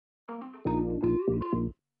Hello,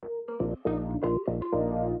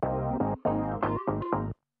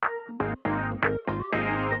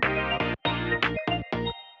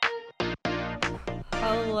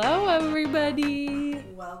 everybody.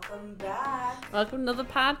 Welcome back. Welcome to the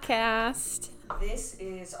podcast. This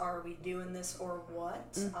is Are We Doing This or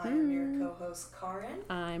What? I am your co-host, Karin.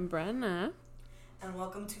 I'm Brenna. And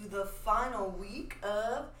welcome to the final week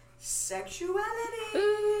of sexuality.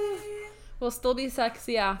 Ooh. We'll still be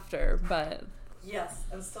sexy after, but... Yes,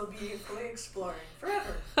 and still be fully exploring.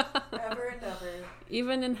 Forever. Forever and ever.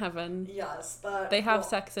 Even in heaven. Yes, but... They have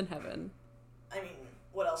sex in heaven. I mean,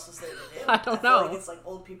 what else is there to do? I don't feel know. like it's like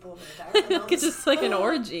old people in retirement homes. It's just like an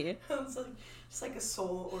orgy. It's like a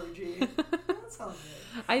soul orgy. That sounds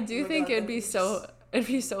good. I do think it'd be so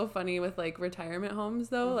funny with like retirement homes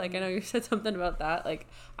though. Mm-hmm. Like I know you said something about that. Like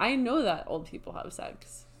I know that old people have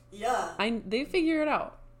sex. Yeah. They figure it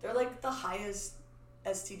out. They're like the highest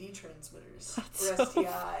STD transmitters. That's or so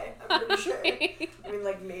STI, I'm pretty sure. I mean,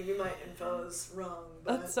 like, maybe my info is wrong,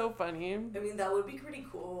 but... That's so funny. I mean, that would be pretty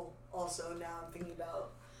cool, also, now I'm thinking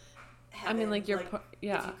about heaven. I mean, like, if you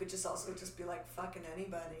yeah. could just also just be, like, fucking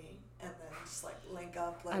anybody, and then just, like, link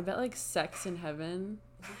up, like... I bet, like, sex in heaven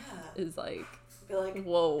is, like... Be like,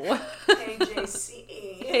 whoa. KJC.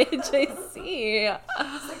 KJC. It's, like,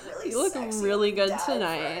 really you look sexy really good dad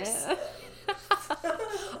tonight. first.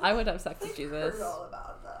 I would have sex with Jesus. I heard all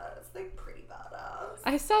about that. It's like pretty badass.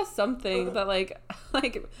 I saw something that like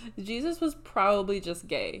Jesus was probably just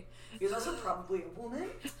gay. He was also probably a woman.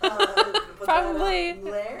 Probably.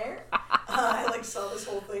 I like saw this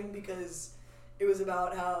whole thing because it was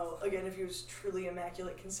about how, again, if he was truly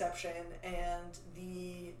immaculate conception and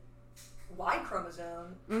the Y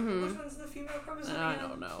chromosome, which one's the female chromosome? I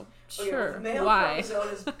don't know. Okay, Sure. well, the male chromosome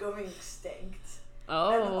is going extinct.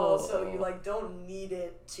 Oh. And also, you like don't need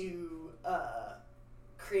it to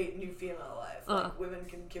create new female life. Like women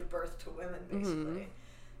can give birth to women, basically.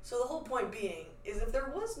 So the whole point being is if there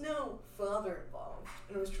was no father involved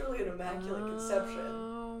and it was truly an immaculate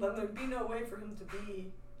conception, then there'd be no way for him to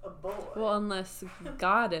be a boy. Well, unless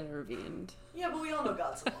God intervened. Yeah, but we all know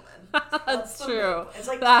God's a woman. That's true. It's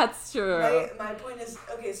like that's true. My point is,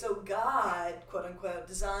 okay, so God, quote unquote,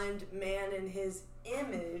 designed man in his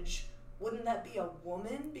image. Wouldn't that be a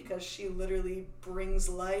woman because she literally brings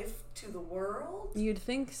life to the world? You'd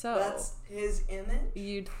think so. That's his image?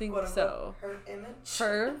 You'd think quote, so. Her image?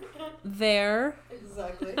 Her. There.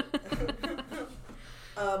 Exactly.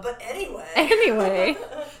 But anyway. Anyway,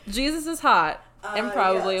 Jesus is hot and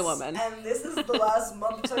probably a woman. And this is the last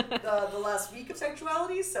month, the last week of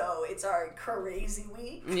sexuality, so it's our crazy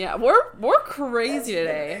week. Yeah, we're crazy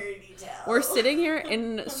today. Detail. We're sitting here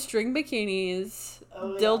in string bikinis.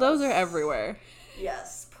 Dildos are everywhere.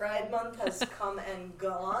 Yes, Pride Month has come and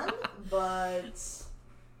gone, but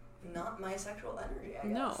not my sexual energy, I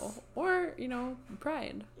guess. No, or,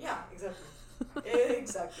 Pride. Yeah, exactly.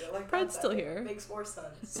 Exactly. Like Pride's still here. It makes more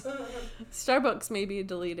sense. Starbucks may be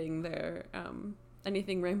deleting their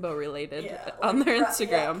anything rainbow related on like their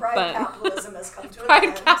Instagram, Pride but capitalism has come to an Pride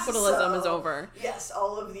end. capitalism is over. Yes,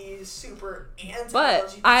 all of these super anti-LGBT.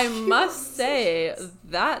 But I must say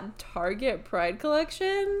that Target Pride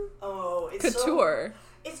collection, it's couture.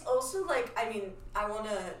 It's also like, I mean, I want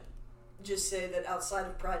to just say that outside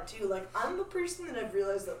of Pride too, like I'm a person that I've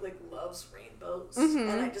realized that like loves rainbows,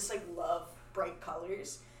 and I just like love bright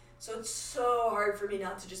colors. So it's so hard for me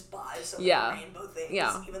not to just buy so many rainbow things,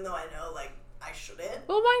 even though I know like I shouldn't.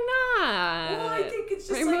 Well, why not? Well, I think it's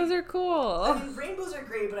just rainbows are cool. I mean, rainbows are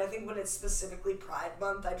great, but I think when it's specifically Pride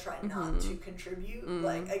Month, I try not to contribute.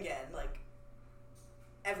 Like again, like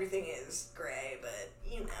everything is gray, but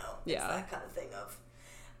it's that kind of thing of.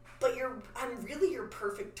 But I'm really your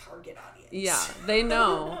perfect target audience. Yeah, they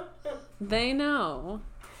know. They know.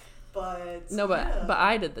 But but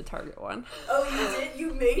I did the Target one. Oh, you did?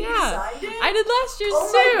 You made me sign it? I did last year's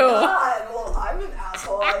too. Oh my god! Well, I'm an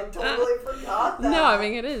asshole. I totally forgot that. No, I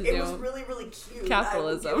mean it is. It was really, really cute.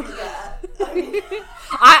 Capitalism. I will give you that. I mean,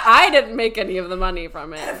 I didn't make any of the money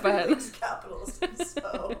from it, everything's capitalism.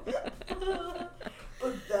 So.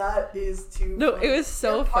 But that is too. No, funny. it was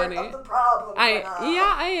so You're funny. Part of the problem. I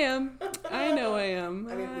am. I know I am.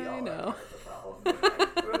 I mean, we all know. are part of the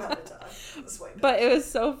problem. We're out of time. But it was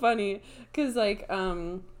so funny because like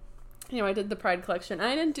I did the Pride collection.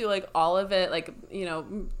 I didn't do like all of it. Like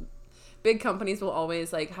big companies will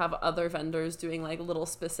always like have other vendors doing like little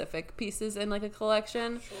specific pieces in like a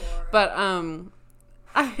collection. Sure. But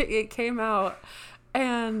it came out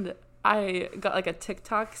and I got like a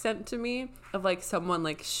TikTok sent to me of like someone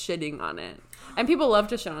like shitting on it. And people love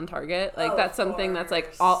to shit on Target. Like that's something that's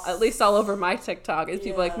like at least all over my TikTok is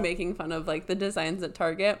people like making fun of like the designs at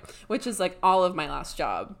Target, which is like all of my last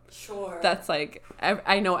job. Sure. That's like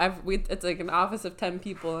I know it's like an office of 10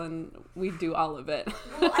 people and we do all of it.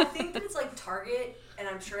 Well, I think that it's like Target, and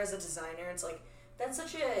I'm sure as a designer, it's like that's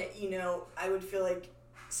such a, I would feel like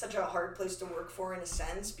such a hard place to work for in a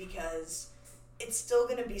sense, because it's still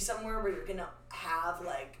going to be somewhere where you're going to have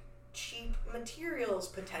like cheap materials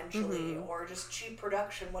potentially, or just cheap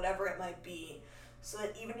production, whatever it might be, so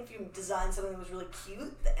that even if you design something that was really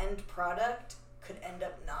cute, the end product could end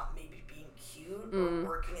up not maybe being cute or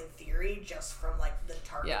working in theory just from like the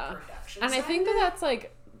Target production and side. I think that's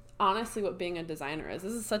like honestly what being a designer is.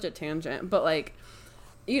 This is such a tangent, but like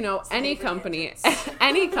any company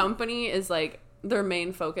is like their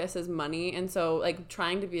main focus is money, and so like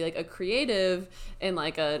trying to be like a creative in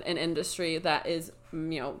like an industry that is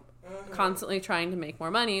constantly trying to make more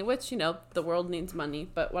money, which the world needs money,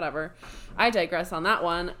 but whatever. I digress on that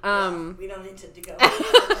one. We don't need to go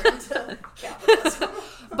into capitalism.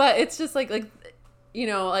 But it's just like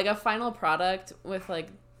like a final product with like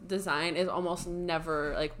design is almost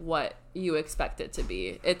never like what you expect it to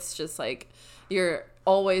be. It's just like you're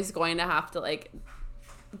always going to have to like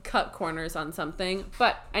cut corners on something.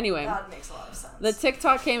 But anyway, that makes a lot of sense. The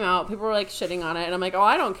TikTok came out, people were like shitting on it, and I'm like, oh,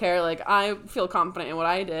 I don't care, like I feel confident in what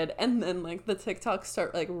I did. And then like the TikToks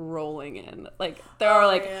start like rolling in, like there are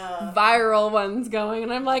like viral ones going,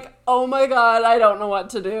 and I'm like, oh my god, I don't know what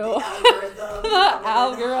to do. The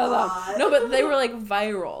algorithm. No, but they were like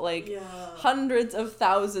viral, like hundreds of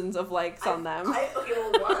thousands of likes on them.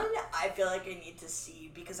 I feel like I need to see,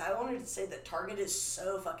 because I wanted to say that Target is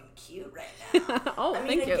so fucking cute right now. Oh, I mean,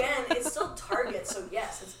 thank you. Again, it's still Target, so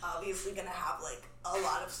yes, it's obviously gonna have like a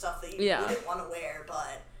lot of stuff that you wouldn't want to wear,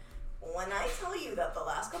 but when I tell you that the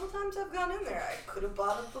last couple times I've gone in there, I could have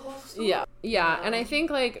bought up the whole store. Yeah, and I think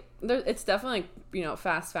like it's definitely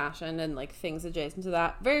fast fashion and like things adjacent to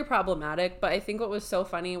that, very problematic. But I think what was so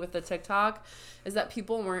funny with the TikTok is that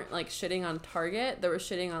people weren't like shitting on Target; they were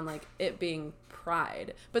shitting on like it being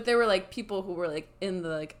Pride. But there were like people who were like in the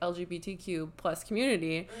like LGBTQ plus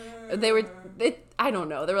community. I don't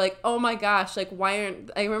know. They were like, oh my gosh, like why aren't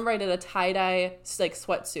I remember I did a tie-dye like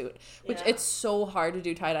sweatsuit, which it's so hard to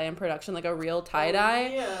do tie-dye in production, like a real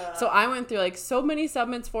tie-dye. So I went through like so many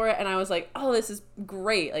submits for it, and I was like, oh, this is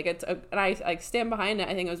great. Like and I like stand behind it.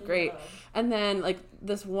 I think it was great. And then like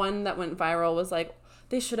this one that went viral was like,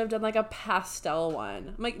 they should have done like a pastel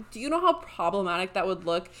one. I'm like, do you know how problematic that would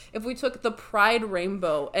look if we took the Pride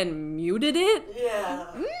rainbow and muted it? Yeah.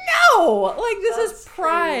 No, like this is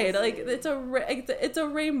Pride. Crazy. Like it's a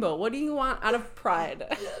rainbow. What do you want out of Pride?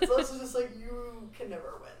 Yeah, it's also just like you can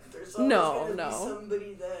never win. There's always going to be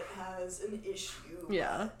somebody that has an issue.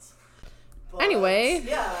 Yeah. But, anyway,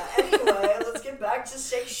 let's get back to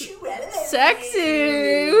sexuality.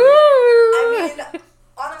 Sexy. Woo! I mean,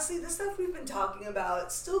 honestly, the stuff we've been talking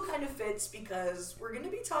about still kind of fits, because we're going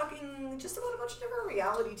to be talking just about a bunch of different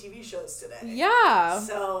reality TV shows today. Yeah.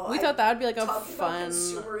 So we thought that would be like a talking fun. About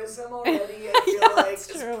consumerism already, I feel like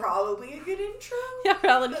it's probably a good intro. Yeah,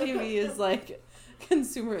 reality TV is like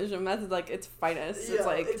consumerism. That's like its finest. Yeah, it's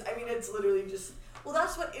like it's literally just. Well,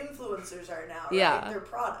 that's what influencers are now, right? Yeah. They're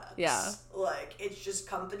products. Yeah. Like, it's just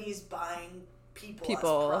companies buying people as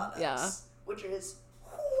products. Yeah. Which is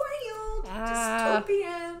wild.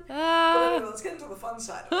 Dystopian. But anyway, let's get into the fun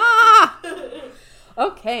side of it.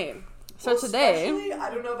 Okay. So today... Especially,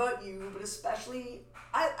 I don't know about you, but especially...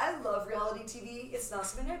 I love reality TV. It's not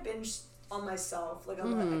something I binge on myself. Like,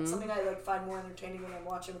 it's something I like find more entertaining when I'm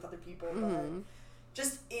watching with other people. But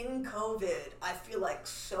just in COVID, I feel like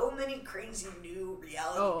so many crazy new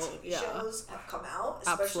reality TV shows have come out,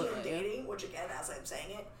 especially in dating, which again, as I'm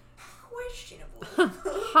saying it, questionable.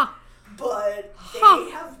 But they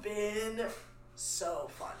have been so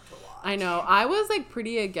fun to watch. I know. I was like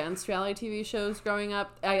pretty against reality TV shows growing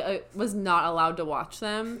up. I was not allowed to watch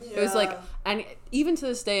them. Yeah. It was like, and even to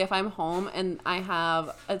this day, if I'm home and I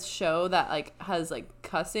have a show that like has like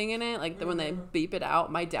cussing in it, like when they beep it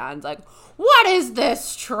out, my dad's like, "What is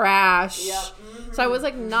this trash?" Yep. So I was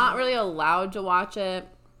like not really allowed to watch it.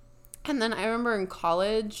 And then I remember in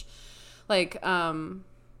college,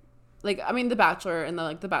 I mean, The Bachelor and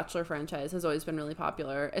the Bachelor franchise has always been really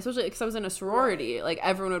popular, especially because I was in a sorority. Right. Like,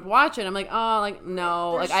 everyone would watch it. I'm like, oh, like,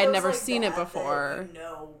 no. There's like, I'd never like seen it before. You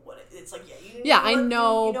know what it's like, I know, you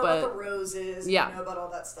know but... about the roses. Yeah. You know about all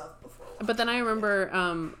that stuff before. But then I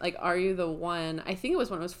remember, like, Are You the One? I think it was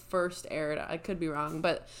when it was first aired. I could be wrong.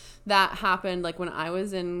 But that happened, like, when I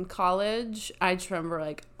was in college. I just remember,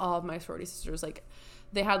 like, all of my sorority sisters, like,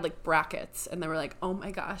 they had like brackets, and they were like, oh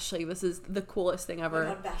my gosh, like this is the coolest thing ever. We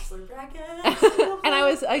had bachelor brackets. And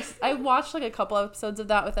I watched like a couple episodes of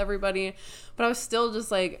that with everybody, but I was still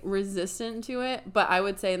just like resistant to it. But I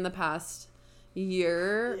would say in the past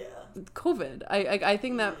year, COVID, I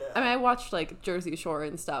think that, I mean, I watched like Jersey Shore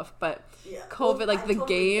and stuff, but COVID, like the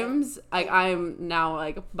games, I'm now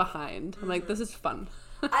like behind. I'm like, this is fun.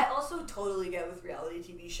 I also totally get with reality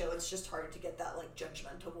TV show, it's just hard to get that like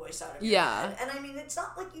judgmental voice out of your head. And I mean, it's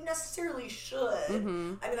not like you necessarily should. I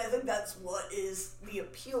mean, I think that's what is the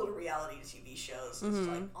appeal to reality TV shows. Is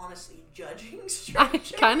like honestly judging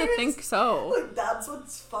strangers. I kind of think so. Like that's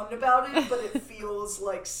what's fun about it, but it feels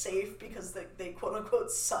like safe because they quote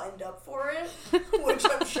unquote signed up for it, which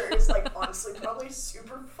I'm sure is like honestly probably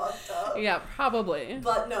super fucked up. Yeah, probably.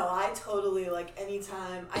 But no, I totally like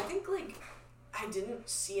anytime. I think like I didn't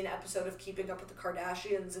see an episode of Keeping Up with the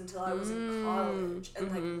Kardashians until I was in college and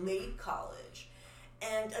like late college.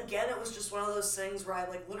 And again, it was just one of those things where I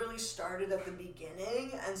like literally started at the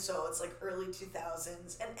beginning, and so it's like early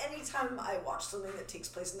 2000s. And anytime I watch something that takes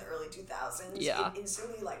place in the early 2000s, it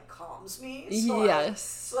instantly like calms me.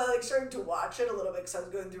 So I like started to watch it a little bit because I was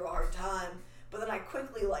going through a hard time. But then I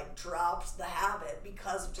quickly, like, dropped the habit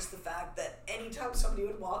because of just the fact that anytime somebody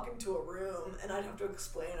would walk into a room and I'd have to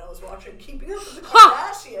explain I was watching Keeping Up with the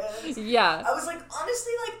Kardashians, I was like,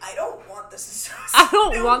 honestly, like, I don't want this associated. I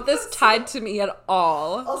don't want this tied to me at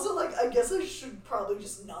all. Also, like, I guess I should probably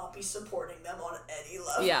just not be supporting them on any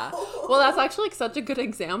level. Yeah. Well, that's actually like, such a good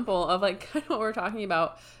example of, like, kind of what we're talking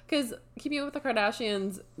about. Because Keeping Up with the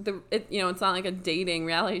Kardashians, it's not like a dating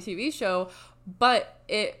reality TV show, but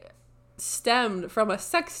it stemmed from a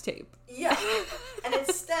sex tape. Yeah. And it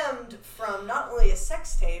stemmed from not only a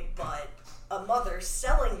sex tape, but a mother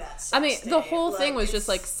selling that sex tape. The whole thing was just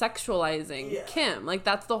like sexualizing Kim. Like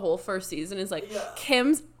that's the whole first season is like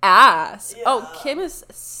Kim's ass. Yeah. Oh, Kim is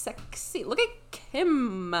sexy. Look at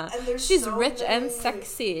Kim. She's so rich and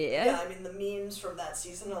sexy. Yeah, I mean the memes from that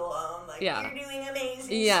season alone, like you're doing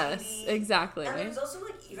amazing. Yes, sweetie. Exactly. And there's also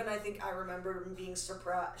like even I think I remember being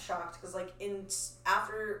shocked because like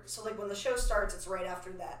when the show starts, it's right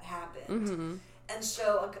after that happened. And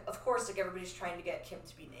so, of course, like, everybody's trying to get Kim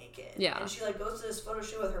to be naked. Yeah. And she, like, goes to this photo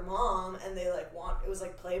shoot with her mom, and they, like, it was,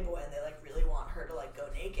 like, Playboy, and they, like, really want her to, like, go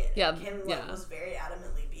naked. Yeah. And Kim, like, was very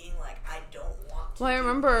adamantly being, like, I don't want to. Well, I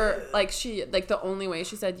remember, like, she, like, the only way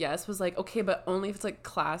she said yes was, like, okay, but only if it's, like,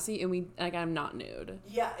 classy, and I'm not nude.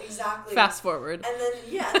 Yeah, exactly. Fast forward. And then,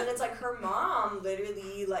 and then it's, like, her mom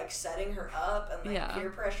literally, like, setting her up and, like, peer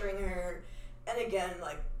pressuring her. And again,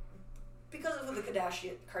 like, because of who the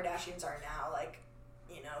Kardashians are now, like,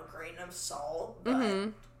 grain of salt, but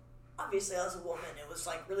obviously as a woman, it was,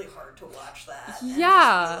 like, really hard to watch that. And just be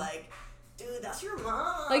like, dude, that's your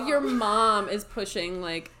mom. Like, your mom is pushing,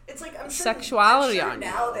 like, it's like, I'm sure sexuality on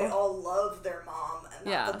now you. They all love their mom, and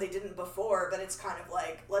not that they didn't before, but it's kind of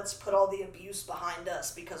like, let's put all the abuse behind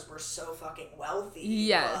us because we're so fucking wealthy.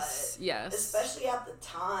 Yes, but especially at the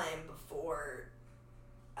time before,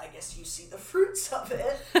 I guess you see the fruits of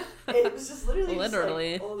it. It was just literally just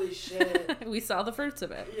like, holy shit. We saw the fruits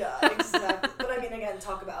of it. Yeah, exactly. But I mean, again,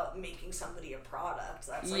 talk about making somebody a product.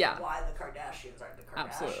 That's like why the Kardashians are the Kardashians.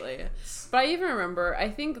 Absolutely. But I even remember, I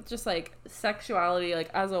think just like sexuality, like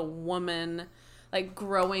as a woman, like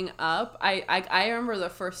growing up, I remember the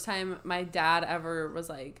first time my dad ever was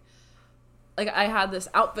like I had this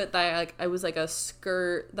outfit that I was like a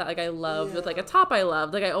skirt that like I loved with like a top I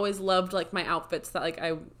loved. Like I always loved like my outfits that like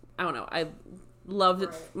I don't know, I loved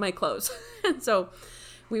my clothes. And so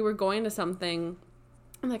we were going to something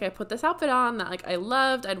and like I put this outfit on that like I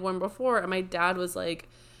loved, I'd worn before, and my dad was like,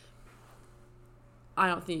 I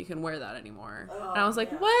don't think you can wear that anymore. And I was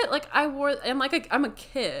like, what? Like I'm a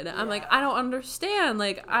kid. I'm like, I don't understand.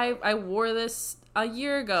 Like I wore this a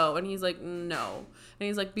year ago. And he's like, no. And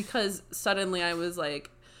he's like, because suddenly I was like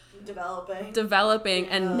developing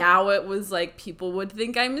and now it was like people would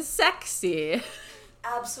think I'm sexy.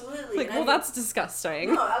 Absolutely. Like, well, that's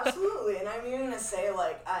disgusting. No, absolutely. And I'm even gonna say,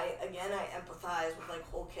 like, I empathize with like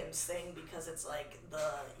whole Kim's thing because it's like the,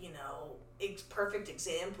 perfect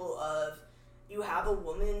example of you have a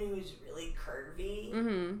woman who's really curvy,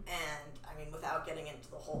 and I mean, without getting into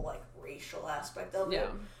the whole like racial aspect of it,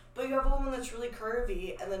 but you have a woman that's really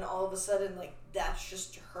curvy, and then all of a sudden, like, that's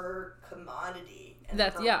just her commodity and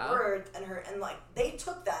her worth, and like they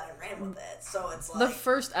took that and ran with it. So it's like the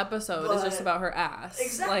first episode is just about her ass.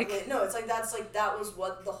 Exactly. Like, no, it's like that was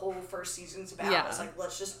what the whole first season's about. Yeah. It's like,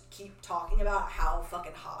 let's just keep talking about how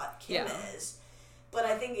fucking hot Kim is. But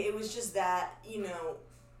I think it was just that,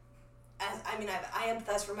 I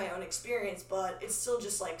empathize from my own experience, but it's still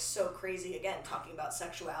just, like, so crazy, again, talking about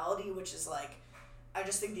sexuality, which is, like, I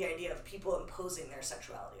just think the idea of people imposing their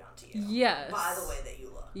sexuality onto you. Yes. By the way that you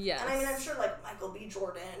look. Yes. And I mean, I'm sure, like, Michael B.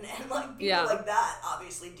 Jordan and, like, people like that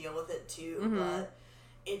obviously deal with it, too. But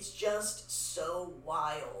it's just so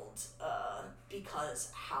wild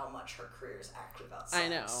because how much her career is actually about sex. I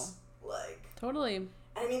know. Like. Totally.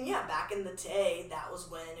 I mean, yeah, back in the day, that was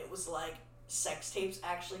when it was, like, sex tapes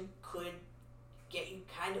actually could get you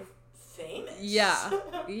kind of famous. Yeah.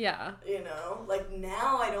 Yeah. You know? Like,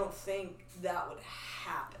 now I don't think that would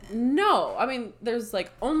happen. No. I mean, there's,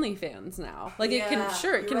 like, OnlyFans now. Like, it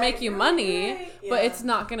can make you money, right. but it's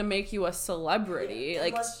not going to make you a celebrity. Yeah.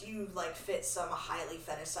 Like, unless you, like, fit some highly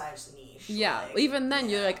fetishized niche. Yeah. Like, Even then,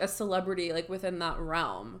 you're, like, a celebrity, like, within that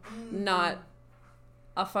realm. Not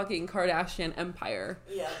a fucking Kardashian empire.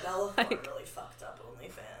 Yeah, Bella Thorne really fucked up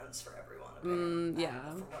OnlyFans for everyone, apparently. Yeah.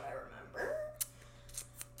 From what I remember.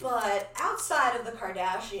 But outside of the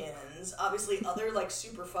Kardashians, obviously other, like,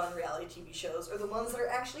 super fun reality TV shows are the ones that are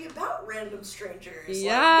actually about random strangers, like,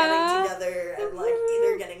 getting together and, like,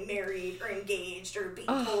 either getting married or engaged or being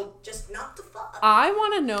told just not to fuck. I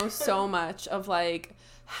want to know so much of, like,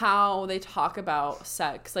 how they talk about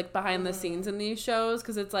sex, like, behind the scenes in these shows,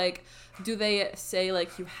 because it's, like, do they say,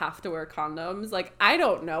 like, you have to wear condoms? Like, I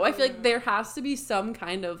don't know. I feel like there has to be some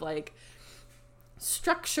kind of, like,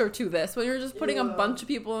 structure to this when you're just putting a bunch of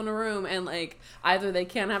people in a room and, like, either they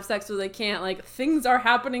can't have sex or they can't, like, things are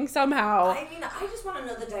happening somehow. I mean, I just want to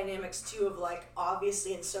know the dynamics too of, like,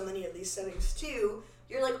 obviously in so many of these settings too,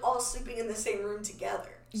 you're, like, all sleeping in the same room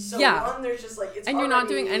together. So one, there's just, like, it's and you're not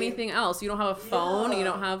doing anything else. You don't have a phone. Yeah. You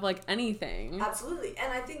don't have, like, anything. Absolutely.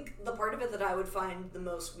 And I think the part of it that I would find the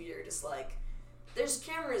most weird is, like, there's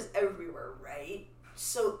cameras everywhere, right?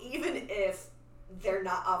 So even if they're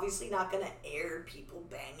obviously not going to air people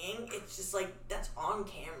banging, it's just, like, that's on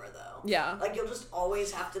camera, though. Yeah. Like, you'll just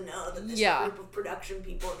always have to know that this group of production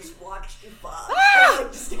people just watched you fuck. And,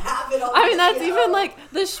 like, just have it on I mean, that's video. even, like,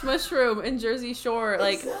 the Smush Room in Jersey Shore.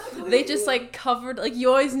 Like, they just, like, covered, like, you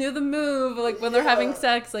always knew the move. Like, when they're having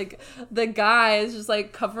sex, like, the guy is just,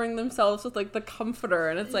 like, covering themselves with, like, the comforter.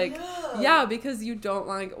 And it's like, because you don't,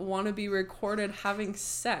 like, want to be recorded having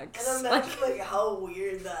sex. And imagine, like, how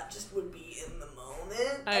weird that just would be in the moment.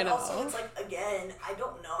 I know. Also, it's like, again, I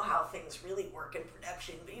don't know how things really work in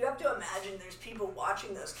production, but you have to imagine there's people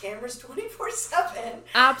watching those cameras 24/7.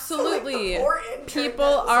 Absolutely. So, like, people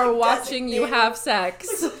are watching you have sex.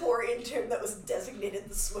 Like, the poor intern that was designated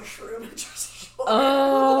the Smush Room in Jersey Shore.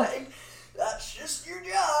 Oh. Like, that's just your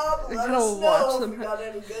job. Let gotta us watch know them. if we got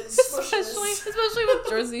any good smushes. Especially with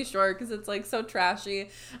Jersey Shore, because it's, like, so trashy,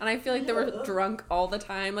 and I feel like they were drunk all the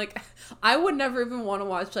time. Like, I would never even want to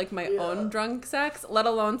watch, like, my own drunk sex, let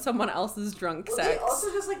alone someone else's drunk sex.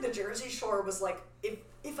 Also, just, like, the Jersey Shore was, like,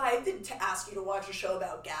 if I had to ask you to watch a show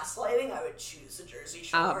about gaslighting, I would choose the Jersey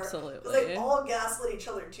Shore. Absolutely. Because they all gaslit each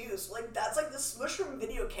other, too. So, like, that's, like, the Smush Room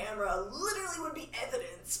video camera literally would be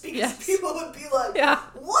evidence. Because people would be like,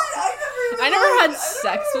 what? I never had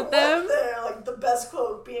sex with them. There. Like, the best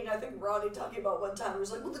quote being, I think, Ronnie talking about one time,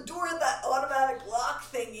 was like, well, the door had that automatic lock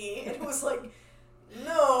thingy. And it was like,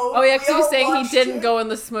 no. Oh, yeah, because he was saying he didn't go in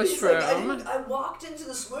the Smush Room. Like, I walked into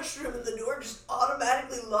the Smush Room and the door just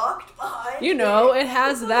automatically locked behind You know, it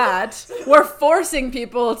has that. We're forcing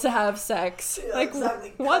people to have sex. Yeah, like,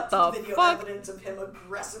 exactly. what the video fuck? Evidence of him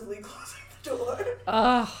aggressively closing the door.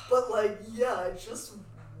 Ugh. But, like, yeah, it's just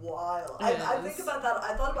wild. I think about that.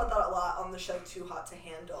 I thought about that a lot on the show Too Hot to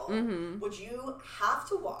Handle, which you have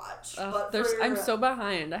to watch. But I'm so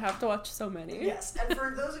behind. I have to watch so many. Yes, and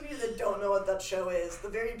for those of you that don't know what that show is, the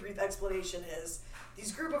very brief explanation is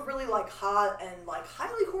these group of really, like, hot and, like,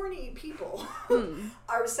 highly horny people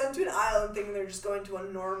are sent to an island thinking they're just going to a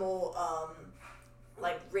normal,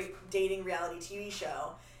 like, dating reality TV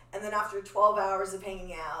show. And then after 12 hours of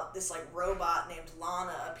hanging out, this, like, robot named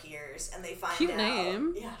Lana appears, and they find out... Cute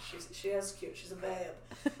name. Yeah, she is cute. She's a babe.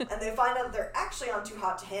 And they find out they're actually on Too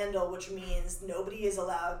Hot to Handle, which means nobody is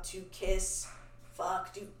allowed to kiss,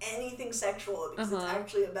 fuck, do anything sexual, because it's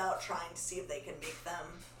actually about trying to see if they can make them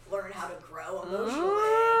learn how to grow emotionally.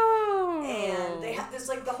 And they have this,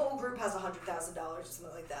 like, the whole group has $100,000 or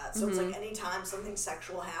something like that. So it's like anytime something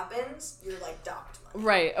sexual happens, you're, like, docked money.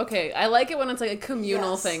 Right, okay. I like it when it's, like, a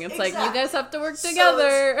communal thing. It's like, you guys have to work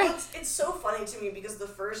together. It's so funny to me because the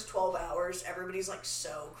first 12 hours, everybody's, like,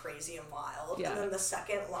 so crazy and wild. Yeah. And then the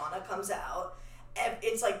second Lana comes out,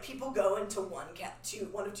 it's like people go into one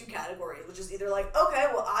of two categories, which is either like, okay,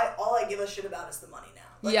 well, all I give a shit about is the money now.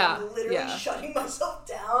 Like, I'm literally shutting myself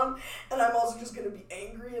down, and I'm also just gonna be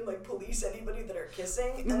angry and, like, police anybody that are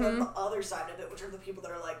kissing. And then the other side of it, which are the people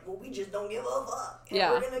that are like, well, we just don't give a fuck, and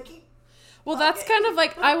we're gonna keep. Well, that's kind of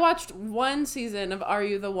like, I watched one season of Are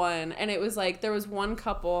You the One, and it was like, there was one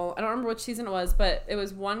couple, I don't remember which season it was, but it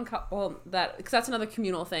was one couple that, because that's another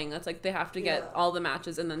communal thing, that's like, they have to get all the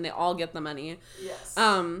matches, and then they all get the money. Yes.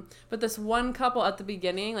 But this one couple at the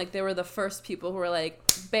beginning, like, they were the first people who were like,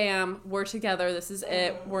 bam, we're together, this is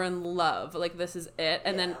it, we're in love, like, this is it,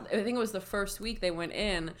 and then, I think it was the first week they went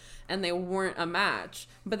in, and they weren't a match,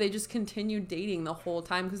 but they just continued dating the whole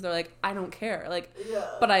time, because they're like, I don't care, like,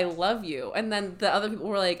 but I love you. And then the other people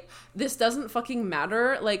were like, this doesn't fucking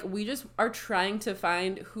matter. Like, we just are trying to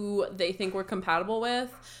find who they think we're compatible with,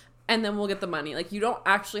 and then we'll get the money. Like, you don't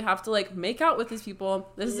actually have to, like, make out with these people.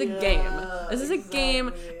 This is a game. This is a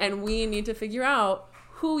game, and we need to figure out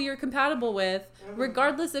who you're compatible with,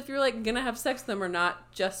 regardless if you're, like, gonna have sex with them or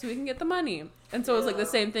not, just so we can get the money. And so it was, like, the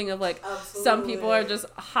same thing of, like, some people are just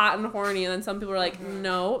hot and horny, and then some people are like,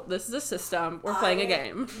 no, this is a system. We're playing a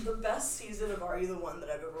game. The best season of Are You the One that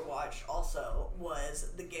I've ever watched also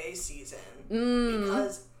was the gay season.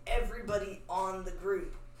 Because everybody on the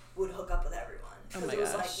group would hook up with everyone. Because it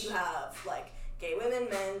was, like, you have, like, gay women,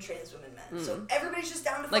 men, trans women, men. So everybody's just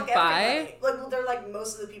down to fuck everybody. Like, well, they're, like,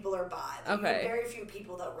 most of the people are bi. Like, you had very few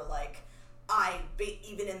people that were, like,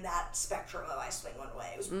 even in that spectrum of I swing one way.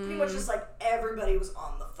 It was pretty much just like everybody was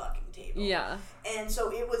on the fucking table. Yeah. And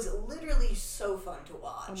so it was literally so fun to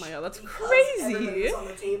watch. Oh my god, that's crazy. Everybody was on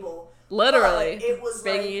the table. Literally. It was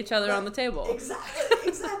banging like, each other on the table.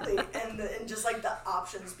 Exactly. and just like the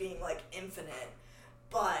options being like infinite.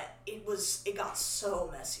 But it got so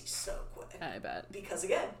messy so quick. I bet. Because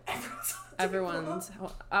again, everyone's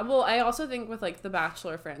well, I also think with like the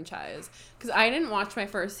Bachelor franchise, because I didn't watch my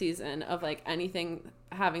first season of like anything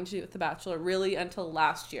having to do with the Bachelor really until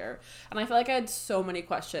last year, and I feel like I had so many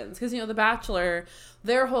questions because the Bachelor,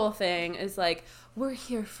 their whole thing is like, we're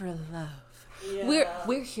here for love. Yeah.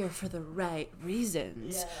 We're here for the right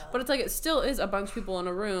reasons. Yeah. But it's like, it still is a bunch of people in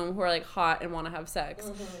a room who are like hot and want to have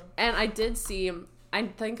sex. And I did see, I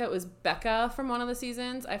think it was Becca from one of the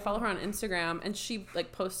seasons. I follow her on Instagram, and she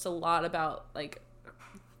like posts a lot about like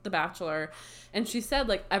The Bachelor, and she said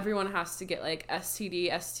like everyone has to get like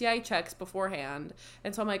STD, STI checks beforehand.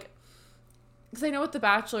 And so I'm like, because I know with The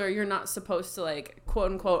Bachelor, you're not supposed to like quote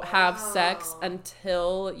unquote have sex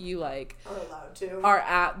until you like are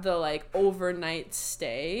at the like overnight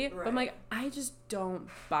stay. Right. But I'm like, I just don't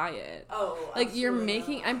buy it. Like you're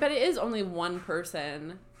making, I bet it is only one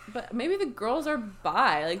person. But maybe the girls are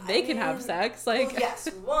bi, like they can have sex. Like, well, yes,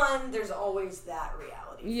 one, there's always that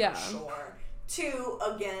reality. For sure. Two,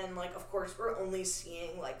 again, like of course we're only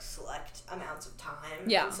seeing like select amounts of time.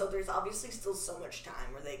 Yeah. And so there's obviously still so much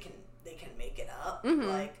time where they can make it up.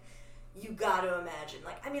 Like you got to imagine.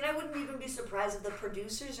 Like, I mean, I wouldn't even be surprised if the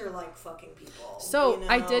producers are like fucking people. So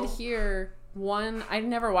I did hear one. I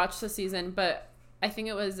never watched the season, but I think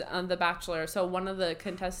it was The Bachelor. So one of the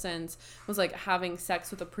contestants was like having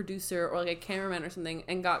sex with a producer or like a cameraman or something,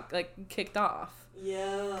 and got like kicked off.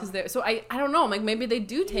 Yeah. Because so I don't know. Like maybe they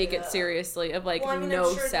do take it seriously of like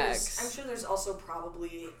no sex. I'm sure there's also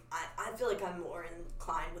probably. I feel like I'm more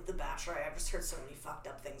inclined with The Bachelor. I've just heard so many fucked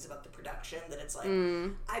up things about the production that it's like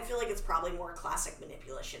I feel like it's probably more classic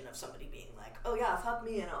manipulation of somebody being like, oh yeah, fuck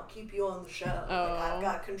me and I'll keep you on the show. Like I've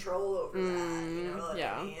got control over that. You know what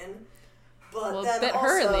I mean? But then bit also,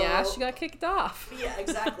 her in the ass, she got kicked off. Yeah,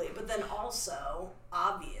 exactly. But then also,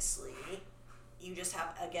 obviously, you just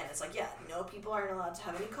have, again, it's like, no people aren't allowed to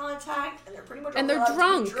have any contact, and they're pretty much they're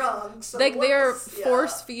drunk. To be drunk. So like, they're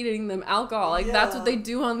force feeding them alcohol. Like, that's what they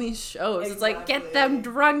do on these shows. Exactly. It's like, get them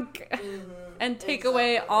drunk and take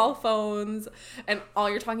away all phones, and all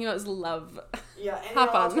you're talking about is love. Yeah, and you're not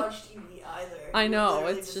allowed to watch TV either. I know, you're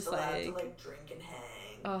it's just allowed like... to, like, drink and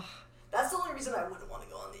hang. Ugh. That's the only reason I wouldn't want to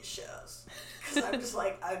go on these shows. Because I'm just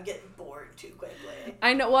like, I would get bored too quickly.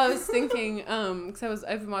 I know. Well, I was thinking, because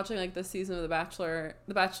I've been watching like this season of The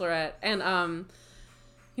Bachelorette, and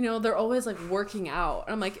they're always like working out,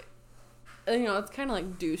 and I'm like, it's kind of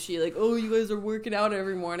like douchey, like, oh, you guys are working out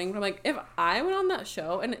every morning. But I'm like, if I went on that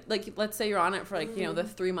show, and like, let's say you're on it for like the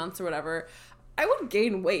 3 months or whatever, I would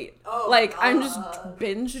gain weight. Oh, like, I'm just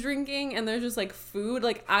binge drinking, and there's just like food.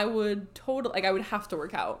 Like, I would totally, like, I would have to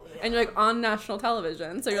work out. Yeah. And you're like on national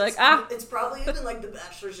television, so you're like, It's probably even like The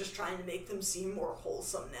Bachelor's just trying to make them seem more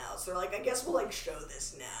wholesome now. So they're like, I guess we'll like show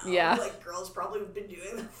this now. Yeah. Like, girls probably have been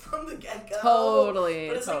doing that from the get-go. Totally.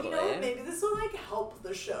 But it's like, you know what, maybe this will like help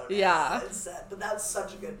the show now. Yeah. Instead. But that's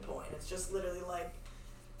such a good point. It's just literally like,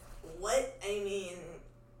 what? I mean...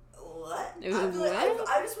 What?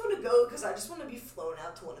 I just want to go because I just want to be flown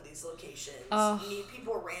out to one of these locations, meet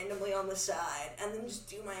people randomly on the side, and then just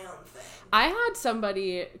do my own thing. I had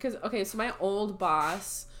somebody, so my old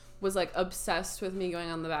boss was like obsessed with me going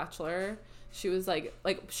on The Bachelor, she was like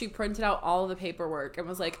she printed out all the paperwork and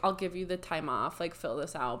was like, I'll give you the time off, like fill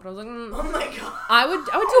this out. But I was like, oh my god, I would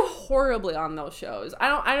do horribly on those shows.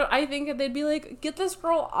 I think they'd be like, get this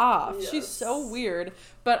girl off. Yes. She's so weird.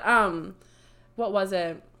 But what was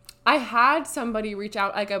it? I had somebody reach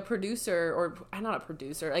out, like a producer, or not a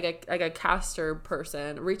producer, like a caster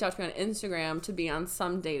person, reach out to me on Instagram to be on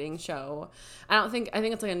some dating show. I think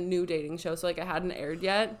it's like a new dating show, so like it hadn't aired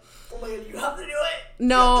yet. Oh my god, you have to do it.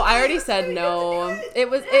 No, I already said no.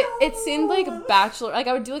 It seemed like Bachelor, like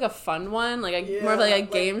I would do like a fun one, like more of like a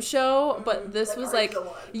game show, but this was like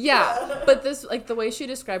but this, like the way she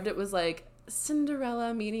described it was like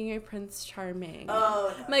Cinderella meeting a Prince Charming.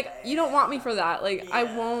 Oh, okay. Like, you don't want me for that. Like, I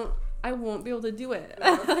won't be able to do it.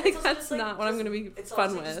 No, like, that's not what I'm going to be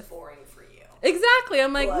fun with. It's boring for you. Exactly.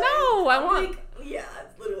 I'm like, no, I want. Like, yeah,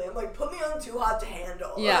 literally. I'm like, put me on Too Hot to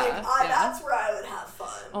Handle. Yeah, like, that's where I would have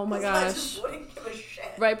fun. Oh my gosh. I just wouldn't give a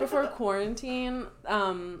shit. Right before quarantine,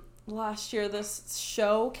 last year, this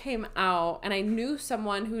show came out, and I knew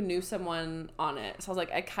someone who knew someone on it. So I was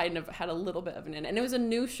like, I kind of had a little bit of an in. And it was a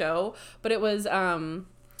new show, but it was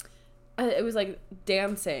like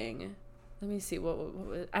dancing. Let me see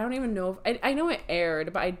what I don't even know if I know it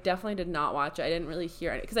aired, but I definitely did not watch it. I didn't really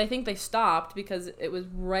hear it because I think they stopped because it was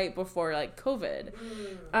right before like COVID.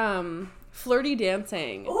 Flirty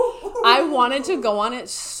Dancing. Ooh. I wanted to go on it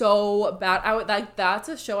so bad. I would like, that's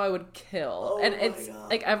a show I would kill. And it's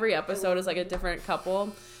like every episode is like a different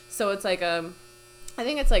couple. So it's like I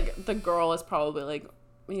think it's like the girl is probably like,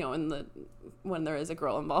 you know, when there is a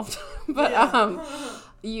girl involved. But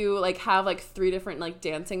you like have like 3 different like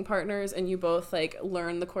dancing partners, and you both like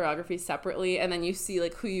learn the choreography separately, and then you see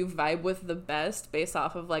like who you vibe with the best based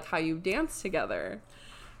off of like how you dance together.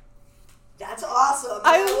 That's awesome.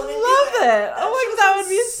 I love it. Oh my god, that would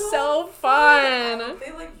be so fun. I hope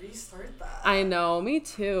they like restart that. I know, me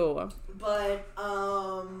too. But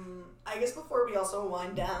I guess before we also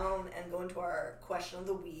wind down and go into our question of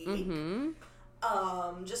the week,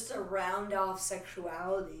 just to round off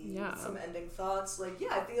sexuality, some ending thoughts. Like,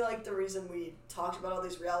 I feel like the reason we talked about all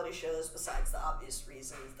these reality shows, besides the obvious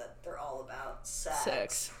reasons that they're all about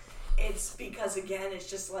sex. It's because, again, it's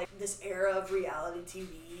just, like, this era of reality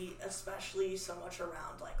TV, especially so much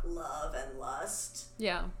around, like, love and lust.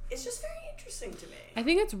 Yeah. It's just very interesting to me. I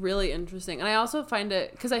think it's really interesting. And I also find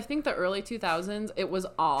it, because I think the early 2000s, it was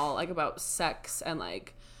all, like, about sex and,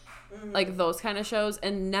 like, like, those kind of shows.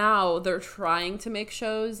 And now they're trying to make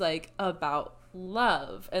shows, like, about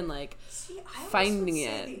love and, like, finding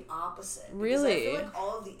it. I the opposite. Really? I feel like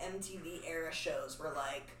all of the MTV era shows were,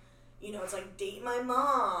 like, you know, it's like Date My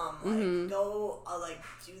Mom, like go like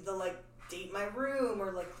do the like Date My Room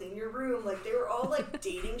or like Clean Your Room. Like they were all like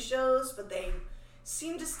dating shows, but they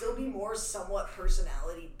seem to still be more somewhat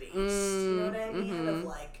personality based. You know what I mean? Of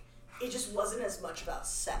like it just wasn't as much about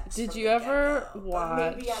sex. Did you ever watch?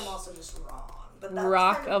 But maybe I'm also just wrong. But that's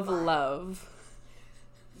Rock of Love.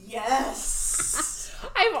 Yes.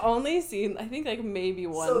 I've only seen, I think, like, maybe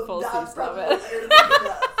one full season of it.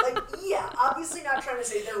 Like, obviously not trying to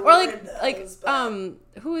say there or weren't like, those,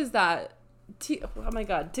 but... who is that? Oh my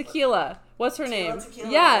god, Tequila. What's her name?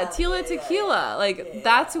 Tequila. Yeah, Tila Tequila. Like,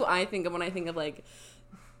 that's who I think of when I think of, like,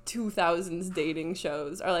 2000s dating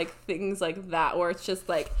shows, or, like, things like that, where it's just,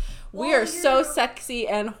 like, we are so sexy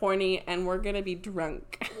and horny, and we're gonna be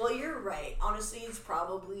drunk. Well, you're right. Honestly, it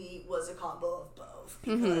probably was a combo of both.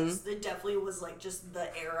 Because it definitely was, like, just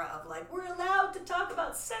the era of, like, we're allowed to talk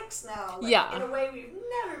about sex now. Like, in a way we've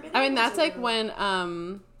never been able that's to. like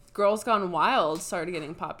when Girls Gone Wild started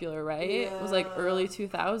getting popular, right? Yeah. It was, like, early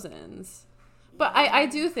 2000s. But I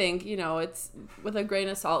do think, you know, it's with a grain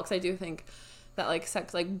of salt, because I do think that, like,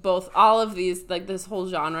 sex, like, both, all of these, like, this whole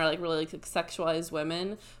genre, like, really, like, sexualize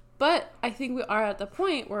women. But I think we are at the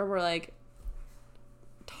point where we're, like,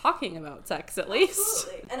 talking about sex, at least.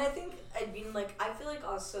 Absolutely. And I think, I mean, like, I feel like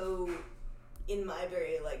also, in my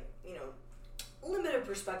very, like, you know, limited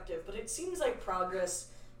perspective, but it seems like progress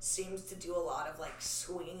seems to do a lot of, like,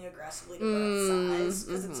 swinging aggressively to both sides.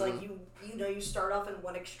 Because it's like, you know, you start off in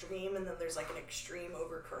one extreme, and then there's, like, an extreme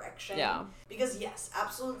overcorrection. Yeah. Because, yes,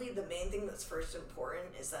 absolutely, the main thing that's first important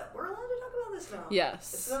is that we're allowed to talk about this now.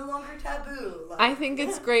 Yes. It's no longer taboo. Like, I think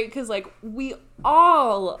it's great, because, like, we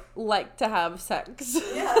all like to have sex.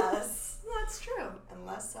 Yes, that's true.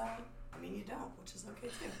 Unless, I mean, you don't, which is okay,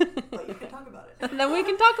 too. But you can talk about it. And then we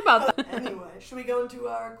can talk about that. Anyway, should we go into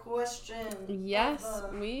our question? Yes,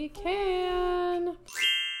 we can.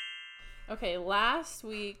 Okay, last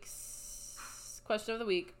week's question of the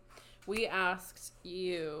week, we asked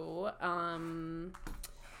you,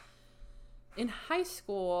 in high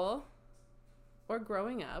school or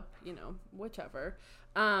growing up, you know, whichever,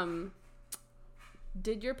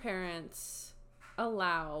 did your parents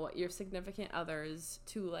allow your significant others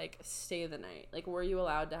to, like, stay the night? Like, were you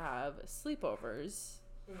allowed to have sleepovers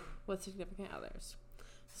with significant others?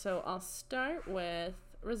 So I'll start with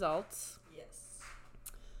results. Yes.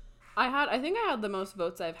 I think I had the most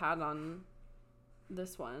votes I've had on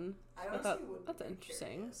this one. I honestly would. That's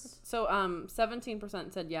interesting. Curious. So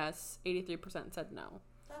 17% said yes, 83% said no.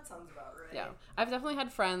 That sounds about right. Yeah. I've definitely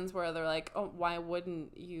had friends where they're like, oh, why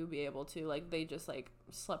wouldn't you be able to? Like, they just, like,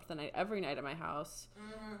 slept every night at my house.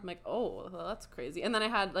 I'm like, oh, well, that's crazy. And then I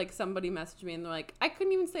had, like, somebody message me and they're like, I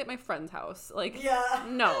couldn't even stay at my friend's house. Like, yeah.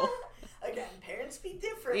 No. Again, parents be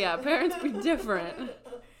different. Yeah, parents be different.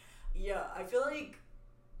 Yeah, I feel like,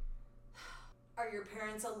 are your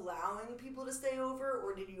parents allowing people to stay over,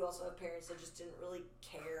 or did you also have parents that just didn't really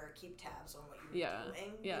care or keep tabs on what you were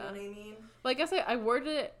doing? Yeah. You know what I mean? Well, I guess I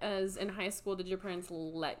worded it as, in high school, did your parents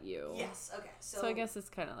let you? Yes, okay. So I guess it's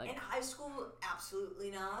kind of like... In high school, absolutely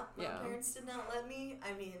not. My parents did not let me.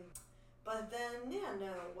 I mean, but then, yeah,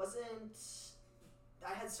 no, it wasn't...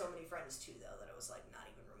 I had so many friends, too, though, that it was, like, not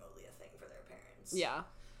even remotely a thing for their parents. Yeah.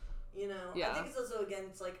 You know? Yeah. I think it's also, again,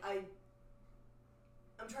 it's like,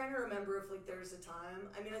 I'm trying to remember if, like, there's a time.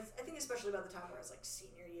 I mean, I think especially about the time where I was, like,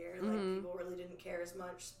 senior year, like, people really didn't care as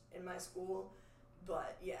much in my school.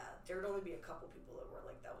 But, yeah, there would only be a couple people that were,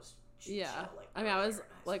 like, that was chill, like, I mean, I was,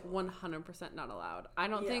 like, 100% not allowed. I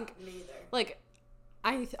don't think... me either. Like,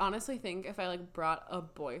 I honestly think if I, like, brought a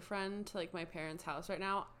boyfriend to, like, my parents' house right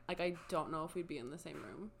now, like, I don't know if we'd be in the same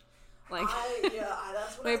room. Like,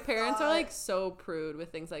 that's what my I parents thought. are, like, so prude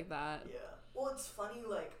with things like that. Yeah. Well, it's funny,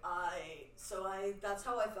 like, that's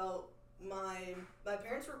how I felt. My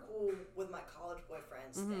parents were cool with my college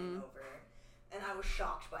boyfriend staying over, and I was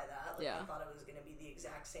shocked by that. Like, I thought it was going to be the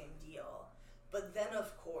exact same deal. But then,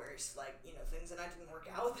 of course, like, you know, things and I didn't work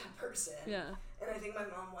out with that person. Yeah. And I think my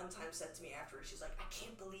mom one time said to me afterwards, she's like, I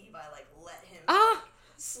can't believe I, like, let him like,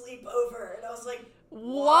 sleep over. And I was like,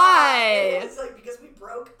 why? It's like, because we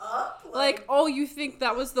broke up. Like, oh, you think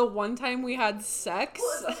that was the one time we had sex?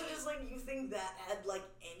 Well, it's also just, like, you think that had, like,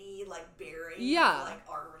 any, like, bearing Yeah. on, like,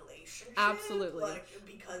 our relationship? Absolutely. Like,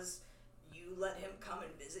 because you let him come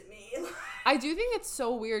and visit me? I do think it's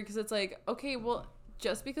so weird because it's like, okay, well,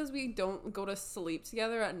 just because we don't go to sleep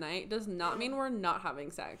together at night does not mean we're not having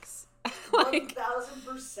sex. Like, 1,000%.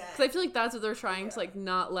 because I feel like that's what they're trying to, like,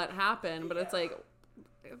 not let happen, but it's like,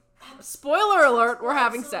 spoiler alert, we're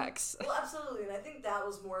having sex. Well, absolutely, and I think that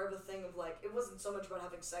was more of a thing of, like, it wasn't so much about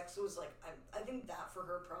having sex, it was, like, I think that for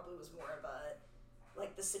her probably was more of a,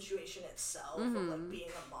 like, the situation itself of, like, being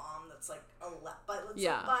a mom that's, like, but it's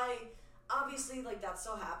like, by, obviously, like, that's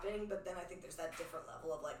still happening, but then I think there's that different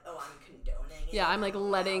level of, like, oh, I'm condoning it. Yeah, I'm, like,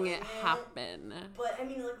 letting it happen. But, I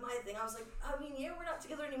mean, like, my thing, I was like, I mean, yeah, we're not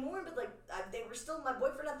together anymore, but, like, they were still my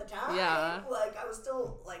boyfriend at the time. Yeah. Like, I was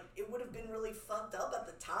still, like, it would have been really fucked up at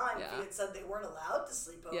the time if he had said they weren't allowed to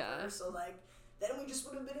sleep over. Yeah. So, like, then we just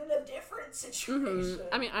would have been in a different situation.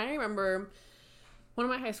 I mean, I remember one of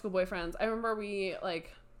my high school boyfriends, I remember we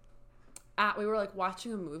were, like,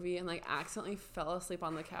 watching a movie and, like, accidentally fell asleep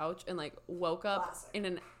on the couch and, like, woke up in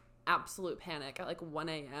an absolute panic at, like, 1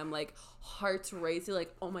 a.m., like, hearts racing,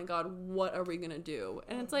 like, oh my god, what are we gonna do?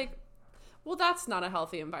 And it's like, well, that's not a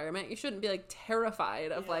healthy environment. You shouldn't be, like,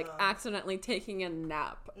 terrified of, like, accidentally taking a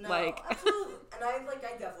nap. No, like, absolutely. And I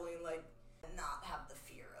definitely, like, not have the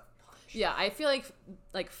fear of punishment. Yeah, I feel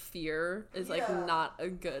like fear is, like, not a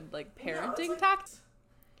good, like, parenting like, tactic.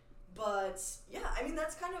 But, yeah, I mean,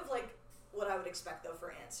 that's kind of, like, what I would expect, though,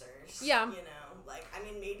 for answers. Yeah. You know, like, I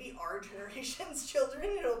mean, maybe our generation's children,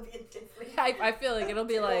 it'll be a different... I feel like it'll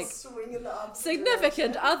be like, swing in the opposite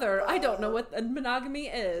significant direction. other, I don't know what monogamy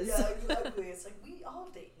is. Yeah, exactly. It's like, we all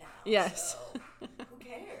date now. Yes. So, who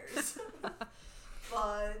cares?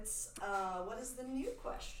 But, what is the new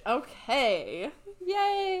question? Okay.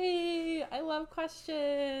 Yay! I love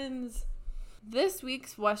questions. This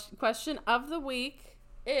week's question of the week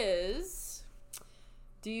is...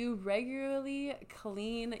 Do you regularly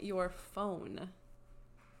clean your phone?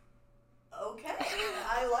 Okay,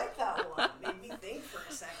 I like that one. Made me think for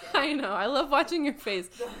a second. I know. I love watching your face.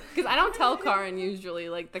 Because I don't tell Karin usually,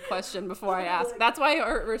 like, the question before I ask. That's why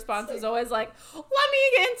her response is always like, let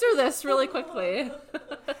me answer this really quickly.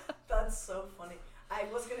 That's so funny. I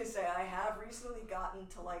was going to say, I have recently gotten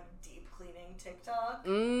to, like, deep cleaning TikTok.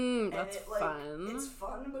 That's fun. It's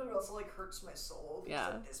fun, but it also, like, hurts my soul.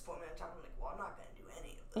 Because at this point in time, I'm like, well, I'm not going to do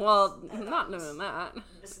any of this. Well, I'm not doing that.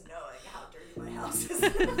 Just knowing how dirty my house is.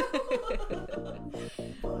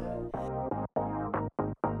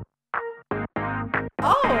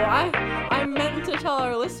 Oh, I meant to tell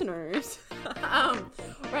our listeners.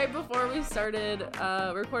 right before we started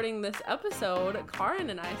recording this episode, Karin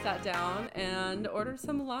and I sat down and ordered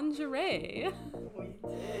some lingerie. We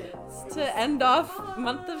did. To end off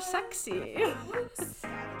month of sexy.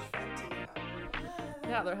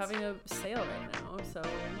 Yeah, they're having a sale right now,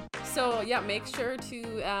 so yeah, make sure to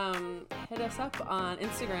hit us up on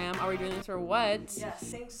Instagram. Are we doing this or what? Yes,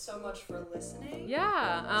 thanks so much for listening.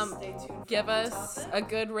 Yeah, Stay tuned. give us a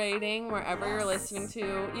good rating wherever you're listening to.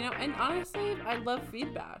 You know, and honestly, I love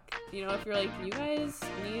feedback. You know, if you're like, you guys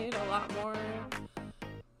need a lot more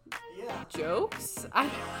jokes. I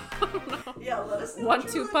don't know. Yeah, let us know.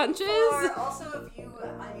 1-2 punches. Also,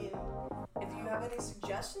 if you have any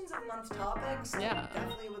suggestions of month topics, yeah,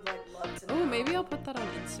 definitely would love to know. Oh, maybe I'll put that on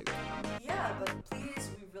Instagram. Yeah, but please,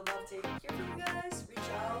 we would love to hear from you guys. Reach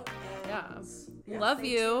out. And yeah. Love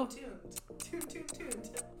you. Tuned.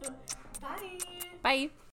 Bye. Bye.